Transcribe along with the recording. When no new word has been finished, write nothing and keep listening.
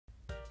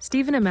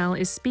Stephen Amell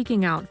is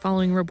speaking out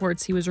following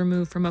reports he was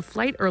removed from a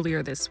flight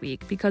earlier this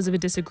week because of a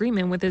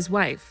disagreement with his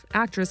wife,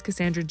 actress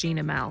Cassandra Jean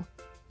Amell.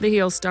 The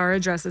heel star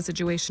addressed the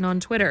situation on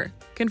Twitter,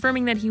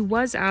 confirming that he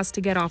was asked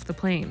to get off the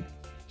plane.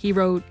 He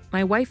wrote,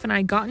 "My wife and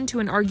I got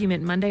into an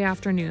argument Monday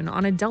afternoon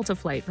on a Delta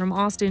flight from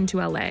Austin to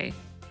LA.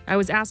 I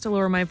was asked to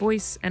lower my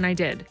voice, and I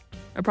did.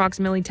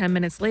 Approximately 10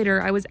 minutes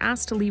later, I was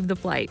asked to leave the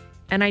flight,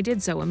 and I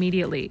did so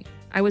immediately.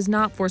 I was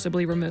not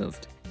forcibly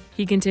removed."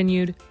 He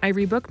continued, "I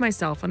rebooked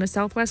myself on a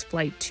Southwest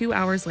flight 2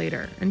 hours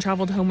later and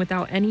traveled home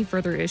without any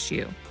further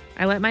issue.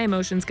 I let my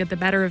emotions get the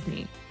better of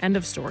me. End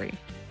of story.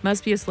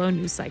 Must be a slow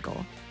news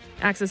cycle."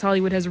 Access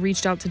Hollywood has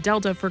reached out to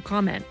Delta for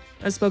comment.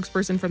 A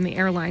spokesperson from the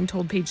airline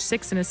told Page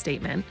 6 in a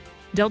statement,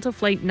 "Delta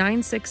Flight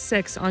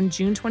 966 on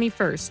June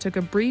 21st took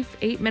a brief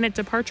 8-minute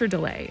departure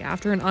delay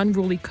after an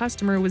unruly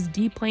customer was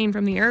deplaned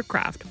from the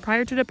aircraft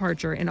prior to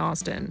departure in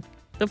Austin.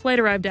 The flight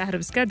arrived ahead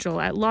of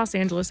schedule at Los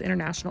Angeles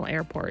International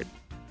Airport."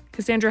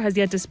 Cassandra has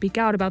yet to speak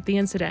out about the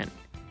incident.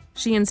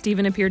 She and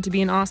Stephen appeared to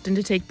be in Austin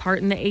to take part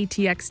in the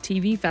ATX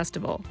TV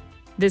festival.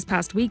 This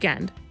past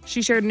weekend,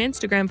 she shared an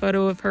Instagram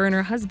photo of her and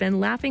her husband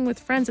laughing with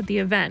friends at the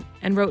event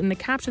and wrote in the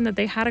caption that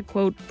they had a,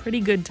 quote, "pretty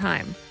good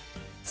time."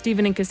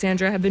 Stephen and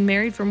Cassandra have been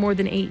married for more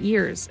than 8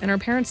 years and are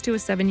parents to a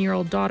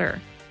 7-year-old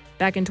daughter.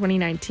 Back in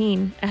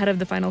 2019, ahead of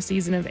the final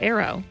season of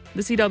Arrow,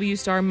 the CW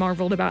star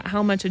marveled about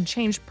how much had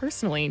changed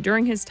personally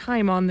during his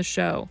time on the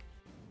show.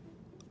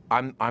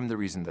 I'm the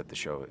reason that the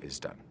show is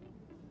done.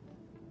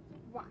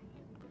 Why?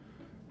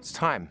 It's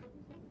time.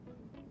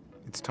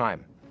 It's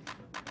time.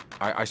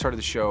 I started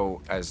the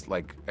show as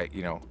like a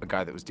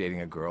guy that was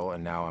dating a girl,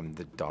 and now I'm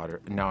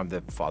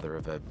the father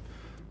of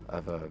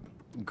a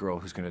girl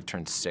who's going to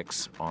turn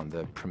 6 on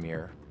the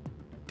premiere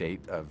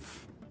date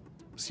of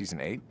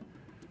season 8.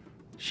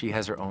 She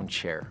has her own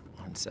chair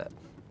on set,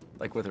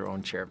 like with her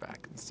own chair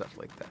back and stuff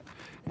like that.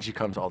 And she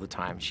comes all the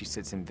time. She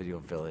sits in Video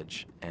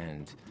Village,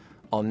 and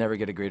I'll never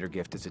get a greater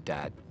gift as a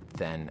dad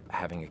than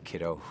having a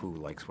kiddo who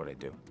likes what I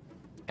do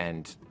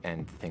and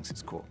thinks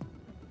it's cool.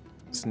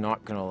 It's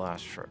not gonna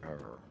last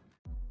forever.